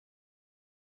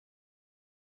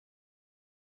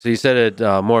So you said it,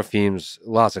 morphemes,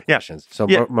 lots of Yeah. questions. So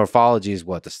Yeah. morphology is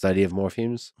what? The study of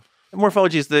morphemes?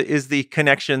 Morphology is the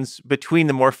connections between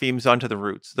the morphemes onto the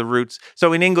roots. The roots.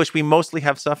 So in English, we mostly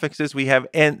have suffixes. We have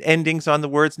endings on the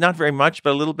words, not very much,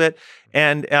 but a little bit.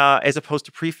 And as opposed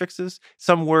to prefixes,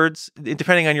 some words,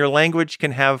 depending on your language,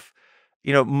 can have,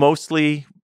 mostly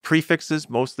prefixes,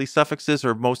 mostly suffixes,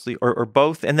 or mostly or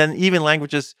both. And then even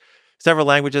several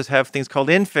languages have things called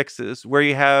infixes, where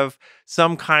you have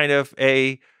some kind of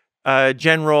a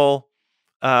general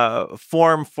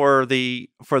form for the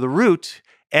root,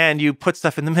 and you put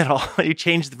stuff in the middle. You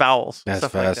change the vowels. That's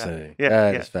stuff fascinating. Like that.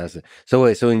 That is fascinating. So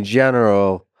wait, so in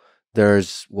general,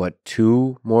 there's what,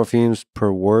 2 morphemes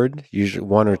per word? Usually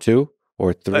 1 or 2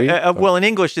 or 3? Well, in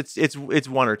English, it's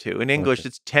 1 or 2. In English, Okay.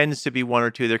 it tends to be 1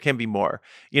 or 2. There can be more.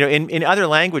 In other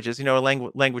languages, a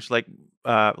language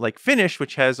like Finnish,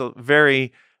 which has a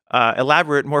very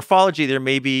elaborate morphology, there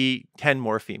may be 10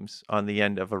 morphemes on the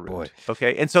end of a root. Boy.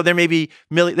 Okay, and so there may be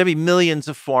millions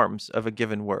of forms of a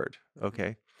given word.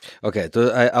 Okay. Okay, so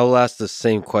I will ask the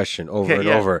same question over and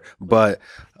over, but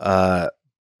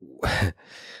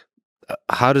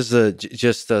how does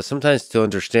sometimes to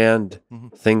understand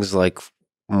things like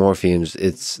morphemes,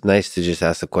 it's nice to just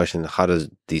ask the question, how does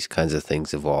these kinds of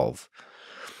things evolve?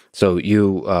 So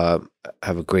you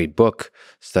have a great book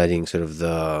studying sort of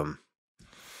the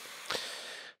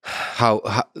how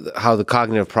the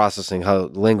cognitive processing,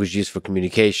 how language used for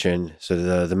communication, so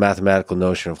the mathematical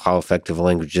notion of how effective a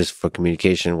language is for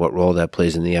communication, what role that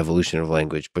plays in the evolution of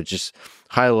language. But just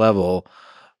high level,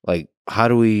 like how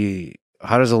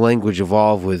does a language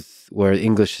evolve with where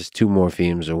English has 2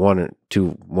 morphemes or 1 or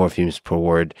 2 morphemes per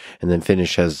word, and then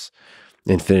Finnish has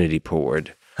infinity per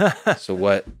word? So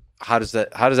how does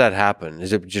that happen?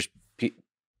 Is it just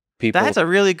people? That's a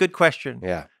really good question.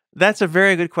 Yeah. That's a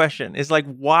very good question. It's like,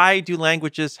 why do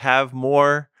languages have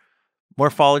more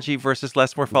morphology versus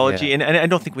less morphology? Yeah. And I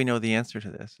don't think we know the answer to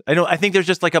this. I think there's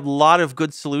just like a lot of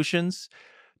good solutions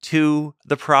to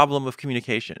the problem of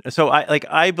communication. So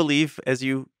I believe, as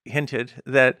you hinted,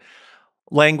 that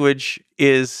language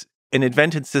is an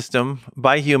invented system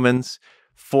by humans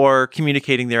for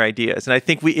communicating their ideas. And I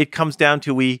think it comes down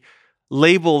to we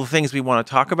label the things we want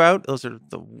to talk about. Those are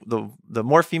the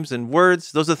morphemes and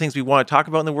words. Those are the things we want to talk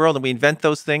about in the world, and we invent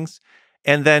those things,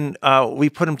 and then we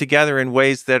put them together in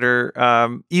ways that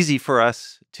are easy for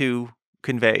us to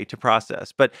convey, to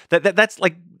process. But that's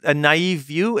like a naive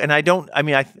view, and I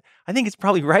think it's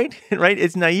probably right. Right?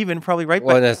 It's naive and probably right.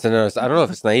 Well, that's another. I don't know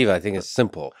if it's naive. I think it's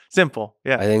simple. Simple,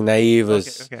 yeah. I think naive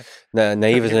is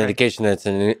naive is an indication that it's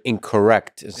an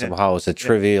incorrect somehow. It's a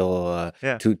trivial,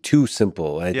 too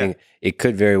simple. I think it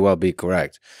could very well be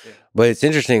correct. Yeah. But it's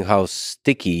interesting how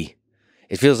sticky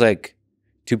it feels like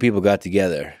 2 people got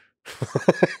together.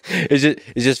 It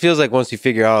just feels like once you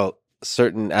figure out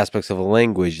certain aspects of a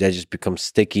language, that just becomes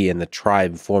sticky, and the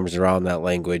tribe forms around that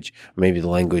language. Maybe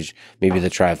the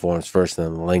tribe forms first, and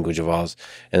then the language evolves,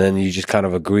 and then you just kind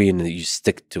of agree and you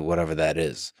stick to whatever that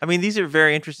is. I mean, these are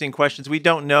very interesting questions. We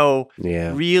don't know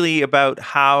really about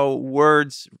how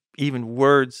even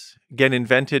words get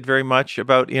invented very much.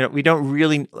 We don't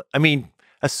really,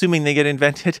 assuming they get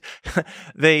invented,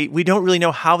 we don't really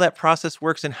know how that process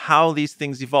works and how these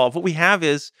things evolve. What we have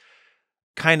is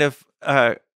kind of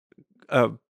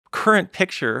a current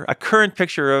picture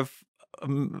of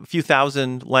a few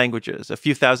thousand languages, a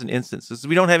few thousand instances.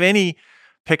 We don't have any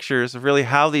pictures of really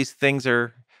how these things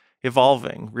are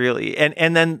evolving, really.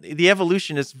 And then the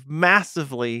evolution is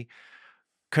massively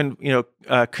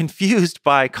confused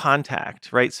by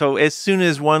contact, right? So as soon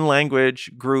as one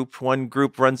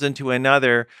group runs into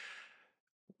another,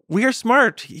 we are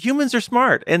smart. Humans are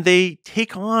smart, and they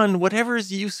take on whatever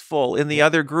is useful in the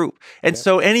other group. And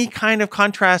so any kind of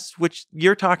contrast which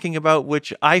you're talking about,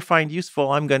 which I find useful,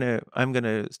 I'm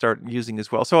gonna start using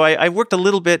as well. So I worked a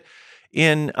little bit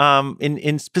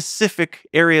in specific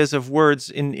areas of words,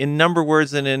 in number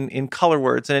words and in color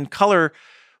words. And in color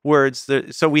words,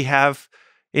 so we have,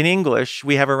 in English,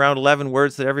 we have around 11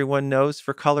 words that everyone knows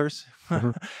for colors.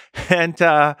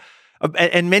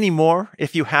 And many more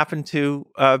if you happen to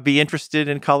be interested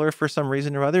in color for some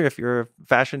reason or other. If you're a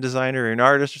fashion designer or an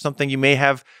artist or something, you may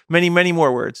have many, many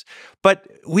more words. But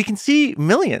we can see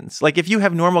millions. Like if you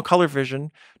have normal color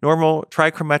vision, normal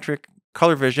trichromatic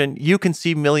color vision, you can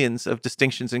see millions of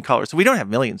distinctions in color. So we don't have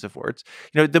millions of words.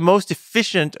 The most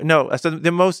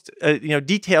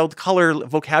detailed color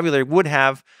vocabulary would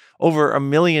have over 1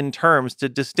 million terms to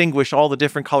distinguish all the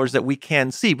different colors that we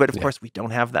can see. But of course, we don't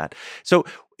have that. So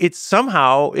it's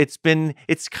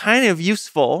kind of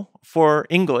useful for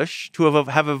English to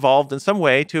have evolved in some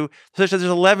way such that there's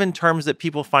 11 terms that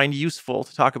people find useful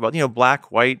to talk about,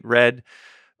 black, white, red,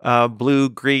 blue,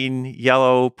 green,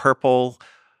 yellow, purple,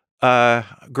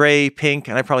 gray, pink,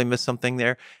 and I probably missed something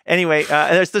there. Anyway,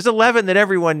 there's 11 that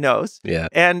everyone knows. Yeah.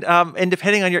 And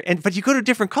depending on but you go to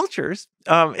different cultures,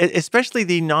 especially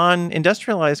the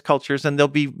non-industrialized cultures, and there'll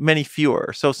be many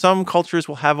fewer. So some cultures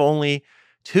will have only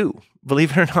 2.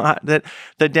 Believe it or not, that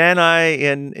the Danai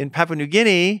in Papua New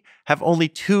Guinea have only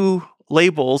 2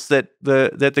 labels that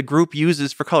the group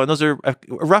uses for color. And those are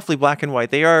roughly black and white.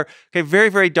 They are very,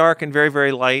 very dark and very,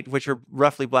 very light, which are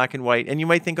roughly black and white. And you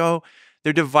might think, oh,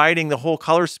 they're dividing the whole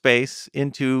color space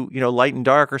into, light and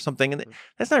dark or something. And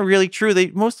that's not really true.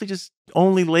 They mostly just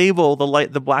only label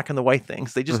the black and the white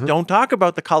things. They just don't talk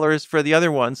about the colors for the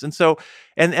other ones. And so,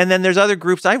 and then there's other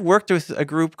groups. I've worked with a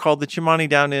group called the Chimani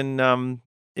down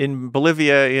in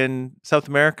Bolivia in South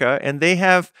America, and they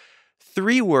have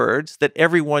 3 words that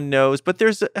everyone knows, but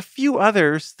there's a few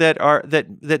others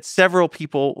that several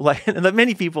people, that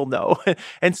many people know.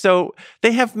 And so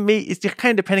they have it's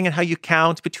kind of depending on how you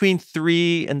count, between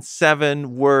 3 and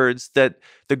 7 words that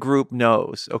the group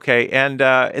knows. Okay. And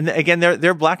again,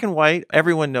 they're black and white.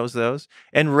 Everyone knows those.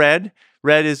 And red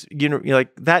is,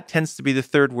 that tends to be the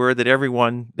 3rd word that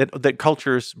everyone, that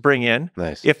cultures bring in.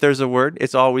 Nice. If there's a word,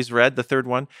 it's always red, the 3rd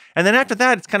one. And then after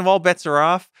that, it's kind of all bets are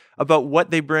off about what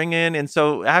they bring in. And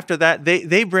so after that,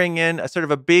 they bring in a sort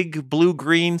of a big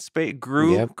blue-green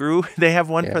GRU. They have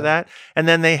one for that. And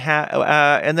then they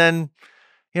have,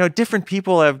 different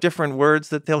people have different words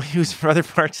that they'll use for other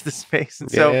parts of the space.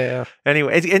 And so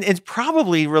anyway, it's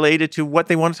probably related to what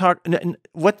they want to talk, not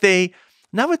what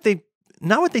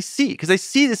they see, because they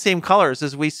see the same colors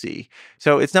as we see.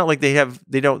 So it's not like they have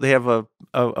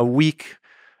a weak,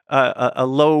 a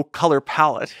low color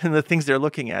palette in the things they're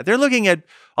looking at. They're looking at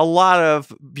a lot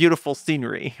of beautiful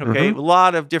scenery, okay? A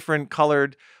lot of different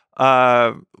colored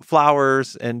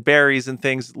flowers and berries and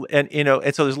things. And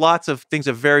so there's lots of things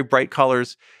of very bright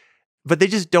colors, but they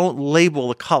just don't label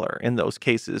the color in those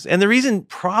cases. And the reason,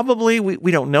 probably,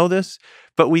 we don't know this,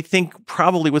 but we think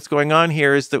probably what's going on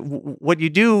here is that what you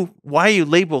do, why you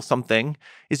label something,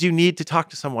 is you need to talk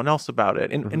to someone else about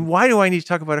it. And why do I need to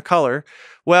talk about a color?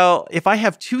 Well, if I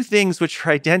have 2 things which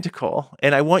are identical,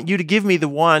 and I want you to give me the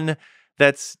one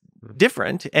that's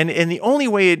different, and the only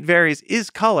way it varies is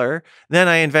color, then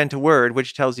I invent a word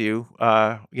which tells you,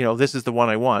 this is the one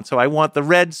I want. So I want the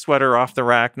red sweater off the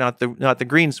rack, not the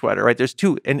green sweater, right? There's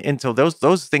 2, and so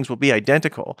those things will be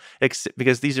identical,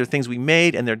 because these are things we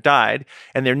made and they're dyed,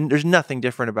 and there's nothing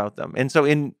different about them. And so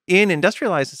in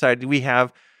industrialized society, we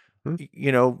have,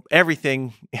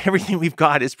 everything we've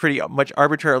got is pretty much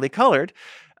arbitrarily colored.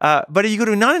 But if you go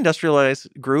to a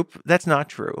non-industrialized group, that's not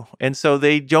true. And so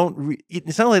they don't,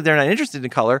 it's not like they're not interested in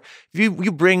color. If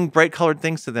you bring bright colored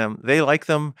things to them, they like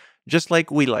them just like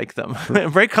we like them.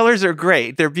 Bright colors are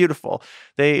great. They're beautiful.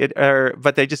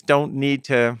 But they just don't need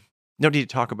to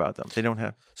talk about them. They don't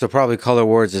have. So probably color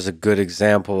words is a good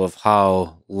example of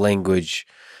how language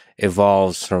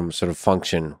evolves from sort of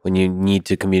function. When you need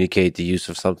to communicate the use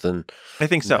of something, I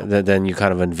think so. Then you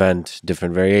kind of invent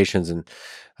different variations,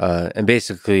 and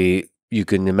basically you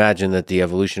can imagine that the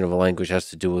evolution of a language has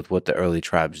to do with what the early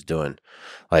tribe's doing,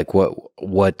 like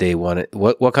what they want,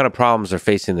 what kind of problems they're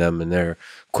facing them, and they're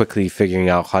quickly figuring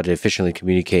out how to efficiently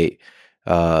communicate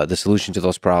the solution to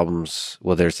those problems,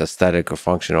 whether it's aesthetic or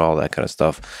functional, all that kind of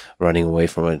stuff, running away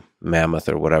from a mammoth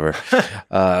or whatever.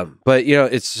 But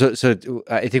it's so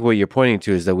I think what you're pointing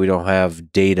to is that we don't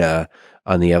have data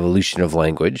on the evolution of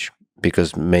language,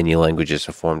 because many languages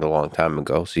are formed a long time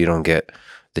ago, so you don't get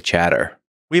the chatter.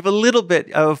 We have a little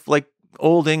bit of like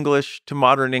Old English to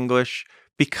modern English,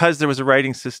 because there was a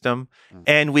writing system,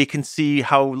 and we can see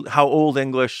how Old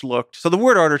English looked. So the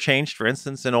word order changed, for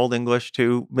instance, in Old English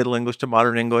to Middle English to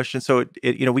modern English. And so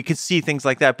we could see things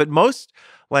like that. But most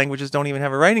languages don't even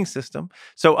have a writing system.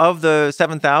 So of the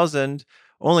 7,000,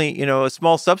 only, a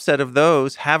small subset of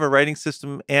those have a writing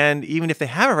system. And even if they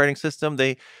have a writing system,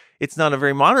 it's not a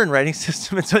very modern writing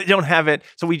system, and so they don't have it.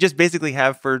 So we just basically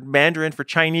have, for Mandarin, for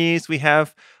Chinese, we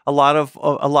have a lot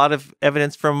of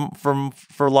evidence from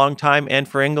for a long time, and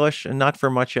for English, and not for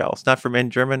much else. Not for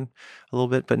German a little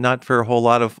bit, but not for a whole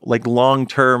lot of like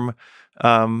long-term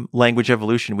language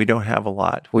evolution. We don't have a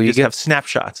lot. We just have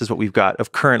snapshots, is what we've got,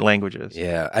 of current languages.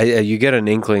 Yeah, you get an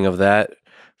inkling of that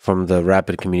from the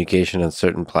rapid communication on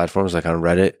certain platforms, like on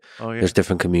Reddit. Oh, yeah. There's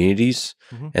different communities,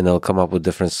 and they'll come up with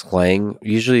different slang,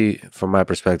 usually, from my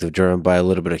perspective, driven by a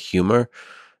little bit of humor,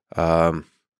 or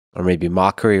maybe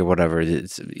mockery or whatever.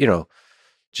 It's,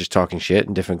 just talking shit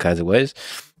in different kinds of ways.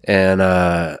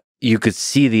 And you could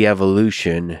see the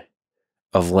evolution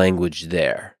of language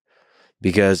there,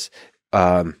 because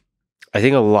I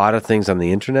think a lot of things on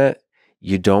the internet,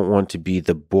 you don't want to be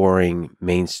the boring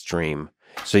mainstream.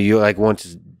 So you like want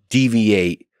to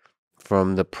deviate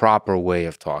from the proper way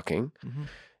of talking. Mm-hmm.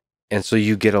 And so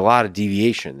you get a lot of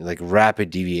deviation, like rapid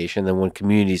deviation. Then when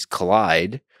communities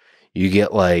collide, you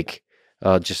get like,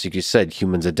 just like you said,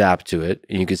 humans adapt to it.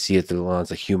 And you can see it through the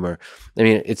lens of humor. I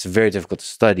mean, it's very difficult to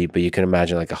study, but you can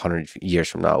imagine like 100 years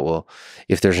from now,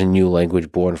 if there's a new language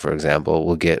born, for example,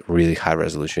 we'll get really high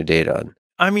resolution data on.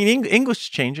 I mean, English is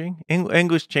changing.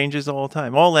 English changes all the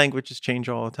time. All languages change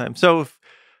all the time. So,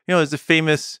 there's a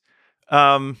famous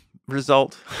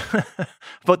result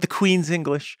about the Queen's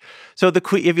English. So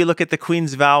if you look at the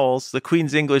Queen's vowels, the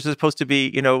Queen's English is supposed to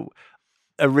be,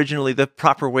 originally the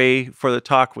proper way for the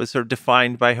talk was sort of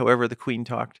defined by however the Queen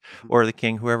talked or the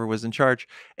King, whoever was in charge.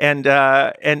 And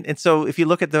so if you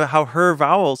look at how her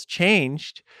vowels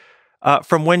changed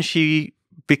from when she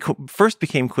first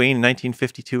became queen in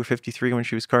 1952 or 53 when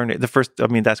she was coronated.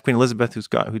 That's Queen Elizabeth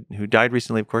who died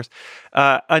recently, of course.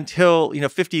 Until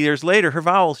 50 years later, her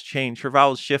vowels changed. Her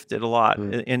vowels shifted a lot,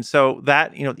 and so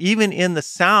that even in the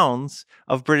sounds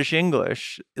of British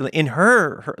English, in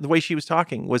her the way she was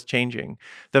talking was changing.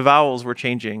 The vowels were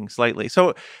changing slightly.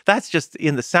 So that's just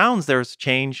in the sounds. There's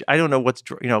change. I don't know what's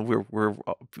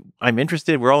I'm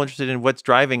interested. We're all interested in what's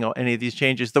driving any of these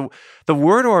changes. The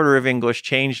word order of English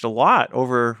changed a lot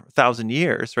over 1,000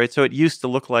 years, right? So it used to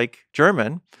look like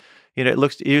German.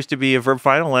 It used to be a verb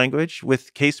final language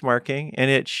with case marking, and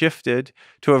it shifted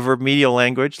to a verb medial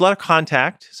language. A lot of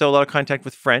contact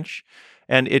with French,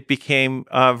 and it became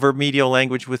a verb medial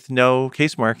language with no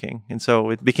case marking, and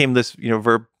so it became this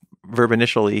verb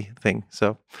initially thing.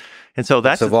 So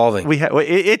that's evolving.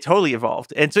 It totally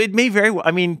evolved, and so it may very well.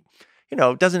 I mean,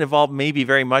 it doesn't evolve maybe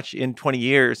very much in 20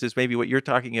 years is maybe what you're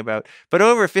talking about. But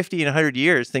over 50 and 100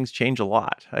 years, things change a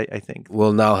lot, I think.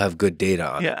 We'll now have good data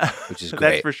on it, which is great.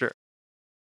 That's for sure.